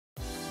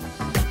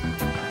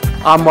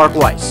I'm Mark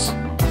Weiss.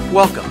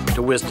 Welcome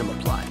to Wisdom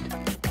Applied.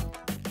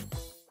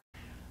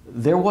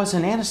 There was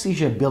an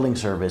anesthesia billing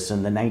service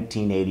in the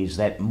 1980s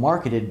that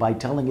marketed by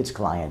telling its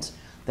clients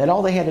that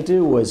all they had to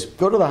do was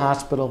go to the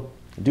hospital,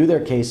 do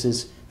their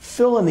cases,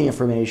 fill in the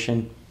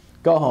information,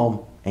 go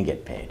home, and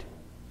get paid.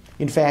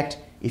 In fact,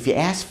 if you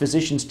ask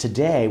physicians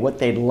today what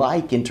they'd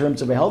like in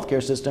terms of a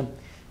healthcare system,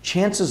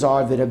 chances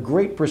are that a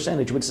great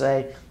percentage would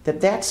say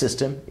that that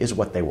system is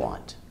what they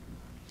want.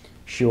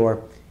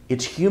 Sure,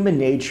 it's human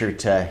nature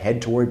to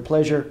head toward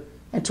pleasure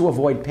and to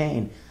avoid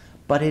pain,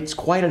 but it's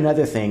quite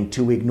another thing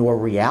to ignore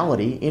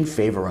reality in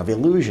favor of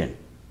illusion.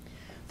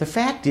 The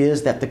fact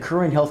is that the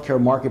current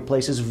healthcare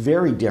marketplace is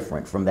very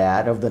different from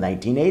that of the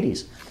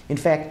 1980s. In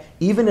fact,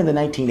 even in the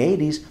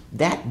 1980s,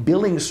 that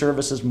billing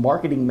service's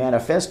marketing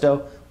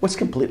manifesto was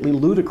completely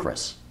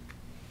ludicrous.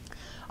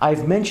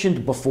 I've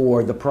mentioned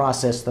before the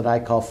process that I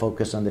call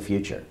focus on the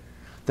future.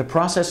 The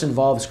process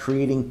involves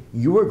creating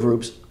your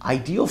group's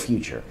ideal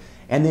future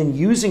and then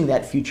using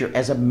that future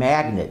as a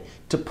magnet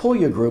to pull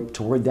your group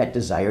toward that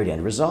desired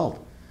end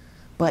result.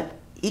 But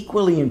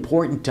equally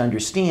important to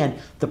understand,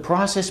 the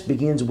process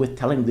begins with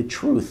telling the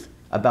truth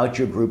about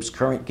your group's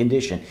current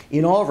condition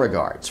in all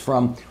regards,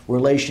 from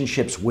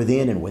relationships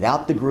within and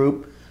without the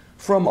group,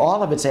 from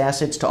all of its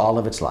assets to all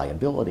of its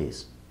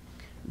liabilities.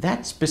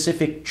 That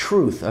specific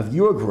truth of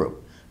your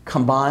group,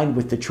 combined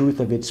with the truth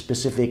of its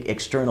specific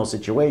external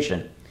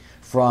situation,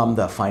 from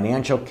the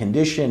financial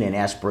condition and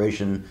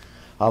aspiration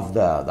of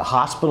the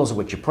hospitals at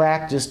which you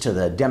practice, to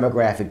the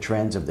demographic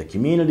trends of the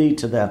community,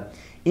 to the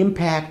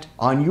impact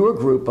on your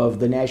group of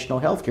the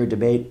national healthcare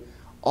debate,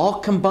 all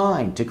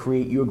combine to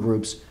create your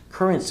group's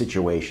current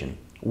situation,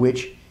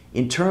 which,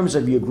 in terms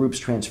of your group's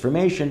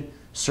transformation,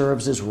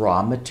 serves as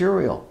raw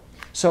material.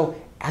 So,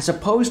 as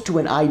opposed to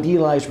an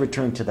idealized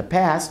return to the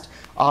past,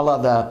 a la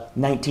the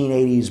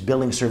 1980s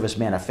Billing Service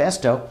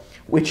Manifesto,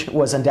 which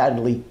was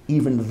undoubtedly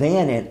even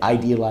then an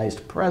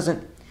idealized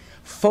present,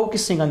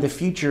 focusing on the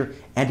future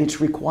and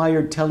its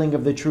required telling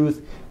of the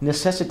truth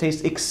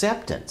necessitates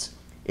acceptance.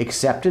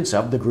 Acceptance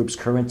of the group's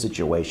current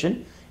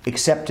situation,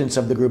 acceptance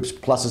of the group's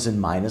pluses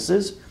and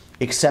minuses,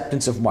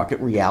 acceptance of market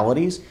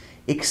realities,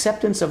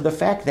 acceptance of the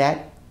fact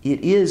that it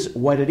is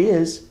what it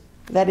is,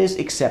 that is,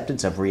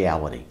 acceptance of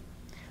reality.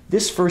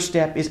 This first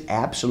step is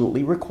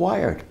absolutely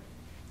required.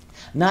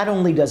 Not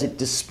only does it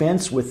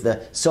dispense with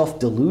the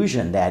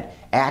self-delusion that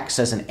acts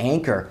as an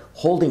anchor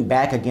holding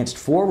back against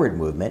forward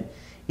movement,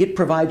 it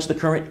provides the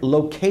current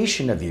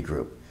location of your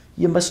group.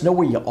 You must know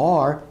where you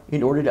are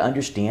in order to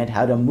understand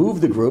how to move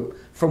the group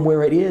from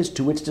where it is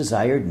to its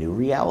desired new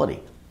reality.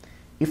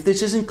 If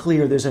this isn't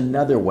clear, there's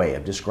another way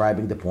of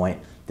describing the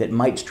point that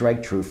might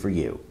strike true for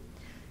you.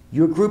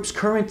 Your group's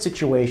current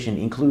situation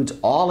includes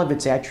all of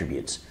its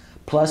attributes,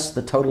 plus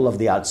the total of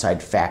the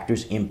outside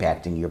factors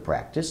impacting your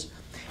practice,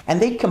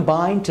 and they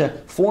combine to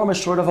form a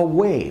sort of a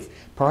wave,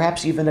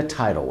 perhaps even a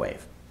tidal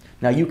wave.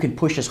 Now, you can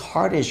push as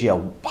hard as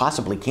you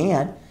possibly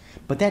can,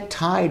 but that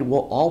tide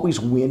will always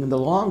win in the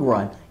long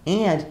run,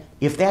 and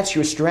if that's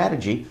your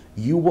strategy,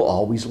 you will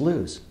always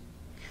lose.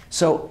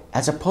 So,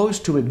 as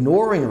opposed to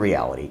ignoring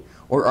reality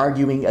or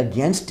arguing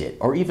against it,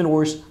 or even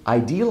worse,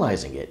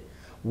 idealizing it,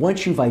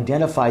 once you've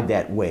identified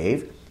that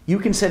wave, you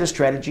can set a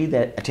strategy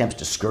that attempts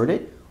to skirt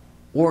it,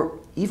 or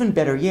even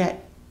better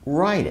yet,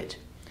 ride it.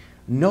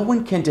 No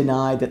one can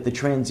deny that the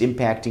trends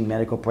impacting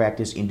medical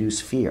practice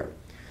induce fear,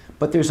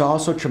 but there's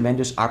also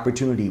tremendous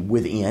opportunity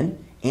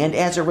within and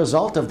as a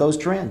result of those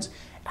trends.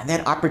 And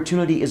that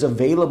opportunity is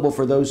available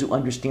for those who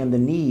understand the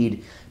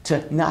need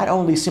to not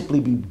only simply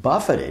be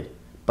buffeted,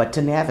 but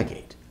to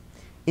navigate.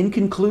 In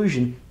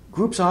conclusion,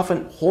 groups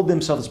often hold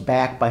themselves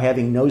back by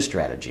having no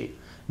strategy,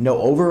 no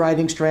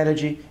overriding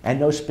strategy, and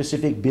no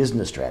specific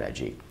business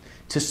strategy.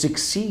 To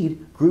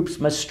succeed, groups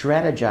must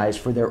strategize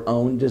for their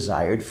own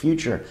desired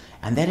future,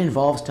 and that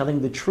involves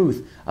telling the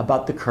truth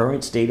about the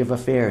current state of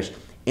affairs.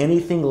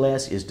 Anything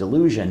less is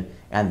delusion,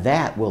 and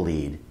that will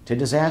lead to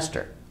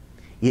disaster.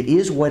 It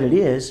is what it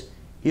is.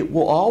 It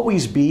will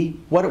always be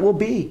what it will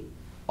be.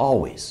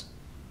 Always.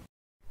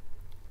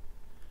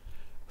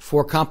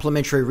 For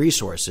complimentary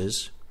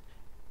resources,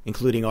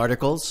 including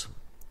articles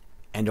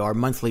and our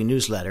monthly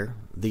newsletter,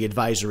 the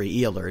Advisory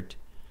E-Alert,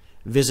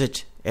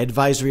 visit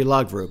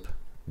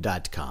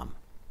advisorylawgroup.com.